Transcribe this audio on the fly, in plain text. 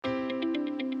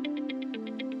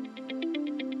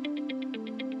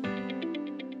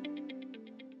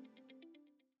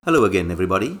Hello again,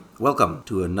 everybody. Welcome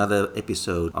to another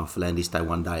episode of Landy's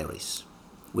Taiwan Diaries.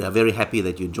 We are very happy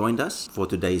that you joined us for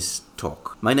today's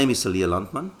talk. My name is Salia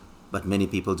Landman, but many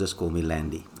people just call me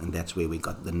Landy, and that's where we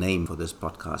got the name for this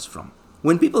podcast from.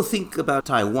 When people think about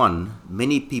Taiwan,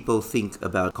 many people think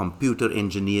about computer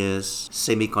engineers,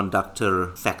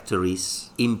 semiconductor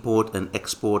factories, import and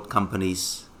export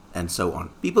companies, and so on.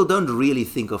 People don't really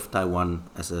think of Taiwan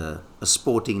as a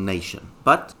sporting nation.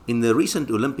 But in the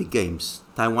recent Olympic Games,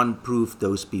 Taiwan proved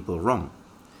those people wrong.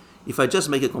 If I just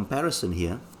make a comparison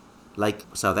here, like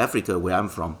South Africa, where I'm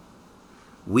from,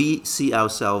 we see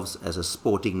ourselves as a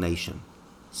sporting nation.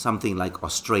 Something like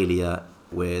Australia,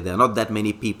 where there are not that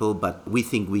many people, but we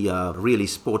think we are really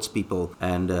sports people,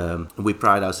 and we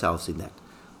pride ourselves in that.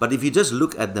 But if you just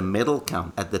look at the medal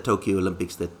count at the Tokyo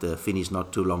Olympics that finished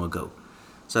not too long ago,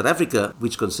 South Africa,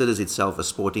 which considers itself a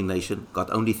sporting nation,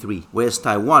 got only 3. Whereas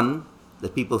Taiwan,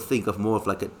 that people think of more of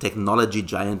like a technology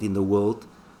giant in the world,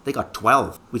 they got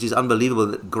 12, which is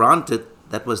unbelievable. Granted,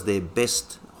 that was their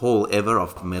best haul ever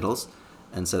of medals,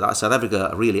 and South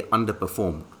Africa really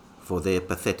underperformed for their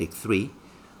pathetic 3.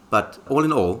 But all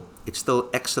in all, it's still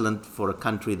excellent for a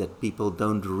country that people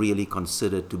don't really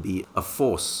consider to be a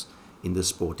force in the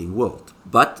sporting world.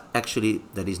 But actually,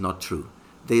 that is not true.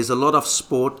 There's a lot of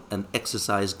sport and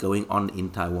exercise going on in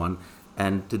Taiwan,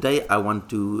 and today I want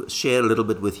to share a little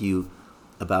bit with you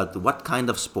about what kind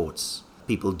of sports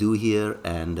people do here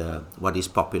and what is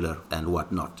popular and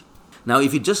what not. Now,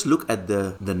 if you just look at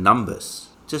the numbers,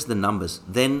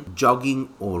 then jogging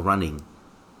or running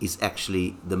is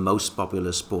actually the most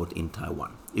popular sport in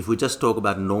Taiwan. If we just talk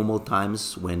about normal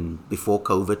times when before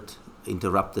COVID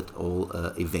interrupted all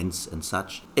events and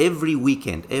such, every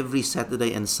weekend, every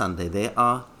Saturday and Sunday, there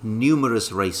are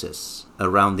numerous races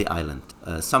around the island.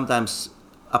 Sometimes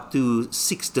up to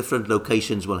 6 different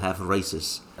locations will have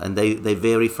races, and they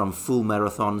vary from full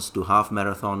marathons to half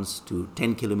marathons to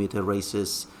 10-kilometer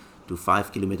races to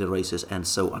 5-kilometer races and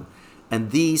so on.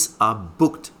 And these are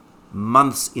booked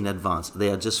months in advance. They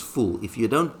are just full. If you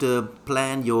don't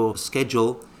plan your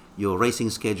schedule, your racing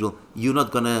schedule, you're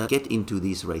not going to get into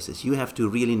these races. You have to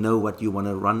really know what you want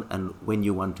to run and when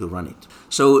you want to run it.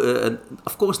 So,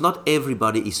 of course, not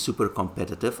everybody is super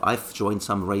competitive. I've joined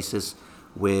some races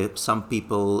where some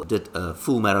people did a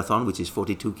full marathon, which is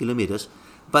 42 kilometers,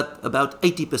 but about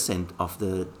 80% of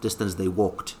the distance they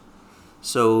walked.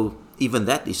 So even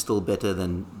that is still better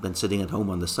than sitting at home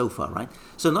on the sofa, right?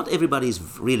 So not everybody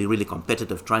is really, really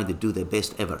competitive, trying to do their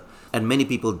best ever. And many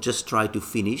people just try to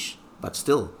finish, but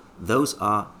still, those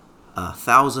are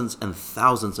thousands and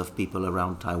thousands of people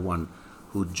around Taiwan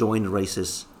who join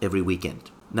races every weekend.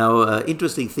 Now,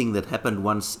 interesting thing that happened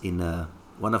once in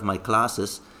one of my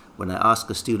classes, when I asked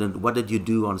a student, what did you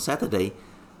do on Saturday?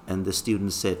 And the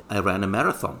student said, I ran a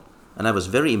marathon. And I was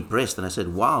very impressed, and I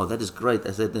said, wow, that is great.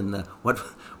 I said, and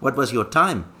what was your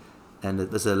time? And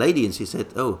it was a lady, and she said,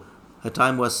 oh, her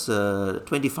time was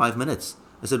 25 minutes.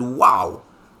 I said, wow,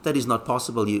 that is not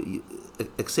possible. You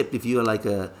except if you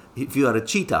are a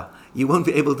cheetah, you won't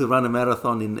be able to run a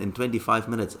marathon in 25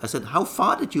 minutes. I said, how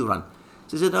far did you run?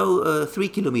 She said, 3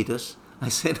 kilometers. I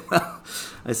said,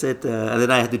 and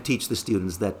then I had to teach the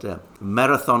students that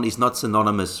marathon is not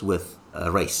synonymous with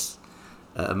a race.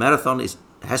 A marathon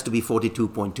has to be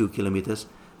 42.2 kilometers,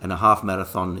 and a half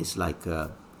marathon is like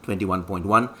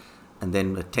 21.1. And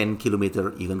then a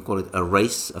 10-kilometer, you can call it a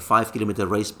race, a 5-kilometer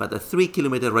race, but a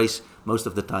 3-kilometer race, most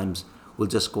of the times, we'll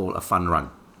just call a fun run,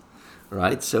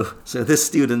 right? So this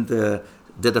student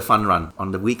did a fun run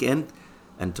on the weekend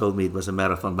and told me it was a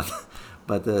marathon,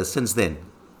 but since then,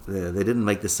 they didn't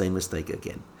make the same mistake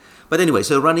again. But anyway,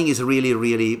 so running is really,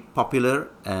 really popular,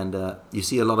 and you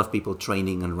see a lot of people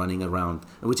training and running around,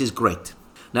 which is great.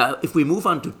 Now, if we move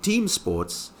on to team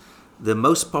sports, the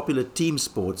most popular team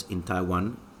sports in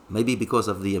Taiwan, maybe because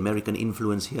of the American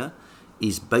influence here,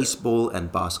 is baseball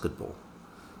and basketball.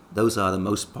 Those are the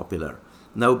most popular.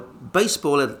 Now,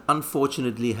 baseball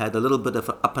unfortunately had a little bit of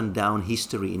an up and down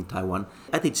history in Taiwan.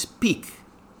 At its peak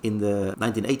in the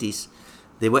 1980s,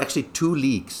 there were actually 2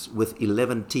 leagues with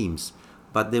 11 teams,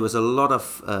 but there was a lot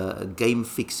of game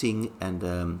fixing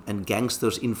and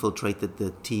gangsters infiltrated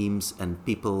the teams, and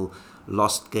people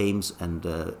lost games, and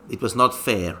it was not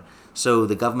fair. So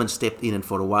the government stepped in, and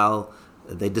for a while,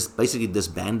 they basically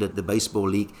disbanded the baseball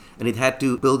league, and it had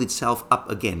to build itself up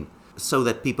again so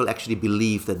that people actually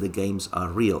believe that the games are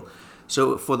real.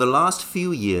 So for the last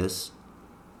few years,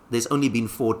 there's only been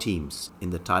 4 teams in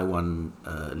the Taiwan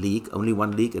league, only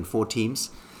 1 league and 4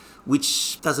 teams,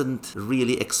 which doesn't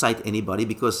really excite anybody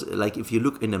because, like, if you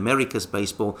look in America's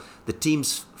baseball, the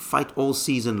teams fight all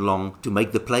season long to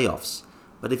make the playoffs.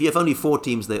 But if you have only 4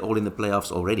 teams, they're all in the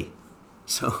playoffs already.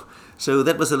 So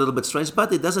that was a little bit strange,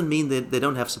 but it doesn't mean that they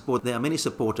don't have support. There are many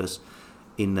supporters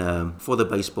for the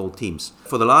baseball teams.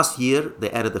 For the last year, they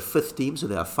added a fifth team, so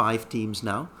there are 5 teams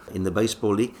now in the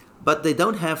baseball league. But they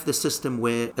don't have the system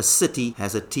where a city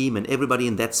has a team and everybody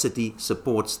in that city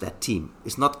supports that team.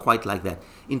 It's not quite like that.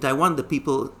 In Taiwan, the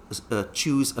people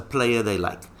choose a player they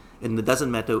like. And it doesn't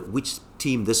matter which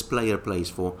team this player plays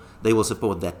for, they will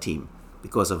support that team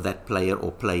because of that player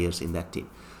or players in that team.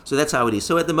 So that's how it is.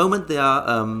 So at the moment, there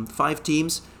are 5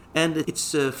 teams, and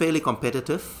it's fairly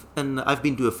competitive. And I've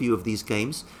been to a few of these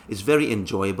games. It's very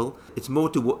enjoyable. It's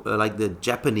more to like the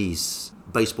Japanese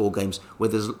baseball games where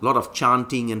there's a lot of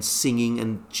chanting and singing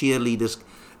and cheerleaders,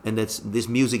 and there's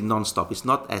music non-stop. It's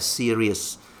not as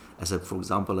serious as, for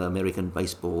example, American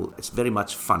baseball. It's very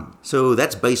much fun. So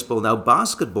that's baseball. Now,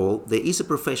 basketball, there is a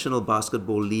professional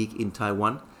basketball league in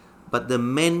Taiwan, but the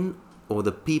men or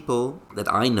the people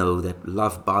that I know that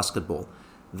love basketball,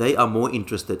 they are more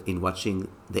interested in watching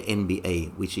the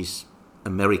NBA, which is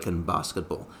American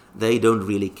basketball. They don't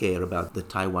really care about the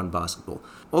Taiwan basketball.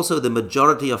 Also, the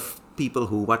majority of people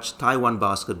who watch Taiwan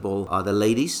basketball are the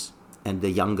ladies and the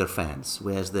younger fans,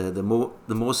 whereas the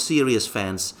more serious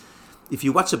fans, if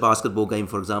you watch a basketball game,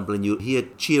 for example, and you hear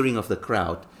cheering of the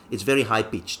crowd, it's very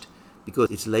high-pitched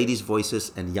because it's ladies'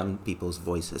 voices and young people's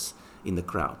voices in the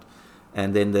crowd.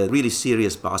 And then the really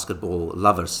serious basketball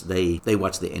lovers, they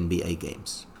watch the NBA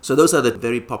games. So those are the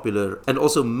very popular, and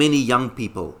also many young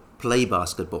people play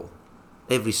basketball.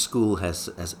 Every school has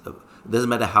doesn't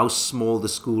matter how small the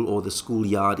school or the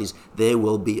schoolyard is, there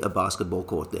will be a basketball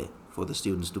court there for the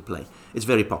students to play. It's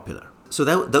very popular. So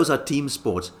those are team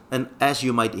sports. And as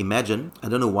you might imagine, I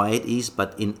don't know why it is,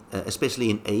 but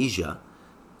especially in Asia,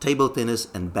 table tennis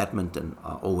and badminton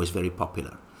are always very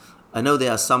popular. I know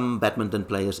there are some badminton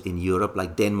players in Europe,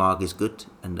 like Denmark is good,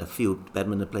 and a few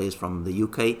badminton players from the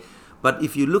UK. But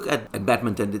if you look at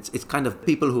badminton, it's kind of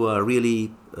people who are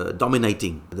really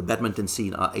dominating the badminton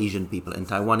scene are Asian people. And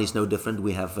Taiwan is no different.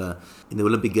 We have, in the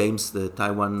Olympic Games, the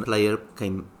Taiwan player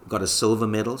got a silver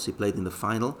medal. So he played in the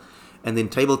final. And in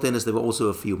table tennis, there were also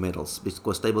a few medals,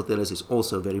 because table tennis is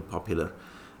also very popular.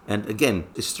 And again,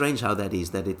 it's strange how that is,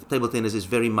 table tennis is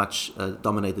very much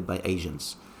dominated by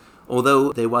Asians.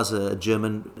 Although there was a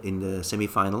German in the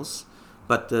semi-finals,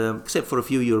 but except for a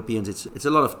few Europeans, it's a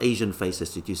lot of Asian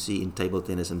faces that you see in table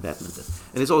tennis and badminton.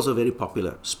 And it's also very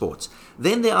popular sports.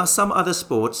 Then there are some other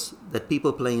sports that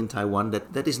people play in Taiwan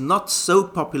that is not so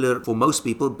popular for most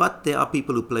people, but there are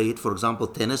people who play it. For example,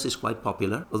 tennis is quite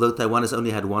popular, although Taiwan has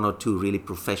only had 1 or 2 really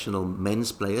professional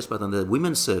men's players. But on the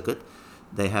women's circuit,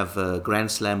 they have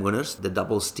Grand Slam winners, the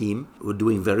doubles team, who are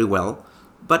doing very well.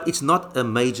 But it's not a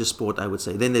major sport, I would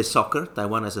say. Then there's soccer.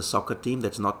 Taiwan has a soccer team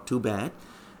that's not too bad.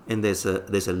 And there's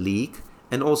a league.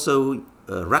 And also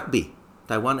rugby.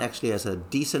 Taiwan actually has a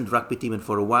decent rugby team. And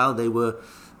for a while, they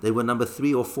were number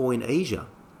 3 or 4 in Asia.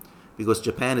 Because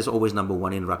Japan is always number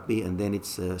 1 in rugby. And then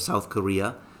it's South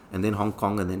Korea. And then Hong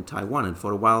Kong. And then Taiwan. And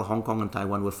for a while, Hong Kong and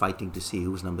Taiwan were fighting to see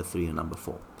who's number 3 and number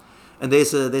 4. And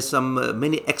there's some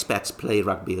many expats play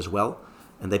rugby as well.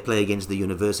 And they play against the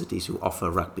universities who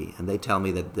offer rugby. And they tell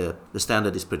me that the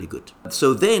standard is pretty good.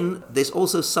 So then there's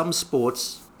also some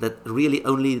sports that really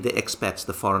only the expats,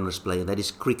 the foreigners play. And that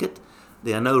is cricket.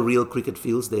 There are no real cricket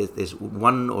fields. There's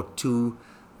 1 or 2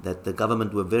 that the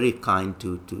government were very kind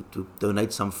to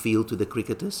donate some field to the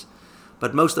cricketers.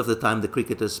 But most of the time the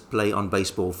cricketers play on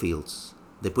baseball fields.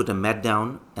 They put a mat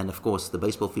down, and of course the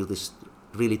baseball field is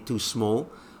really too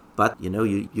small. But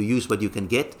you use what you can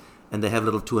get. And they have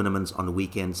little tournaments on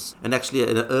weekends. And actually,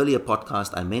 in an earlier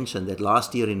podcast, I mentioned that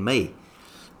last year in May,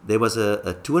 there was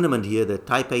a tournament here, the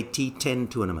Taipei T10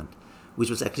 tournament, which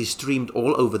was actually streamed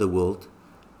all over the world.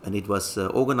 And it was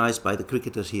organized by the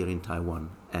cricketers here in Taiwan.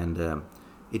 And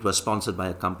it was sponsored by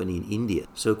a company in India.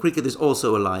 So cricket is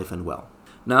also alive and well.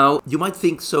 Now, you might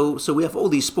think, so we have all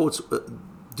these sports.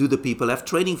 Do the people have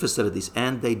training facilities?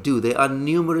 And they do. There are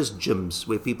numerous gyms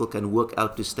where people can work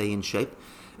out to stay in shape.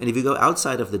 And if you go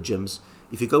outside of the gyms,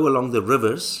 if you go along the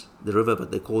rivers, but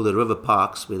they call the river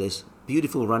parks, where there's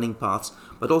beautiful running paths,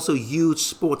 but also huge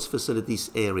sports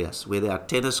facilities areas where there are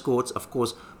tennis courts, of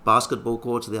course, basketball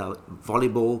courts, there are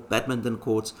volleyball, badminton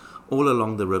courts, all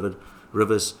along the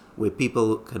rivers where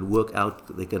people can work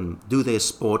out, they can do their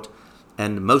sport,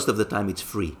 and most of the time it's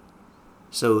free.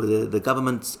 So the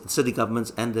governments, city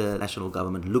governments and the national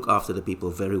government look after the people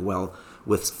very well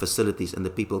with facilities, and the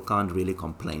people can't really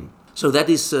complain. So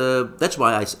that's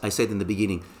why I said in the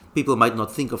beginning, people might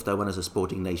not think of Taiwan as a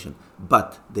sporting nation,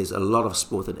 but there's a lot of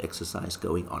sport and exercise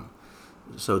going on.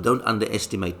 So don't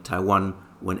underestimate Taiwan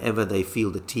whenever they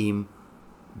field a team,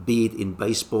 be it in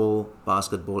baseball,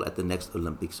 basketball at the next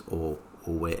Olympics or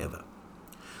wherever.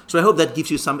 So I hope that gives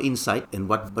you some insight in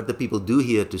what the people do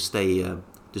here to stay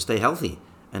healthy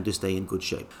and to stay in good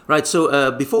shape. Right,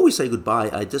 so before we say goodbye,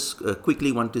 I just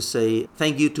quickly want to say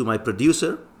thank you to my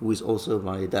producer, who is also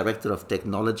my director of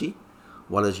technology,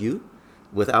 Wallace Yu.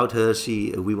 Without her,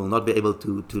 we will not be able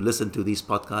to listen to these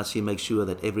podcasts. She makes sure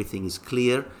that everything is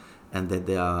clear and that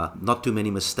there are not too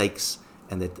many mistakes,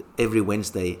 and that every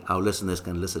Wednesday our listeners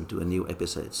can listen to a new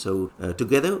episode. So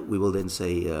together we will then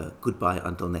say goodbye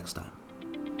until next time.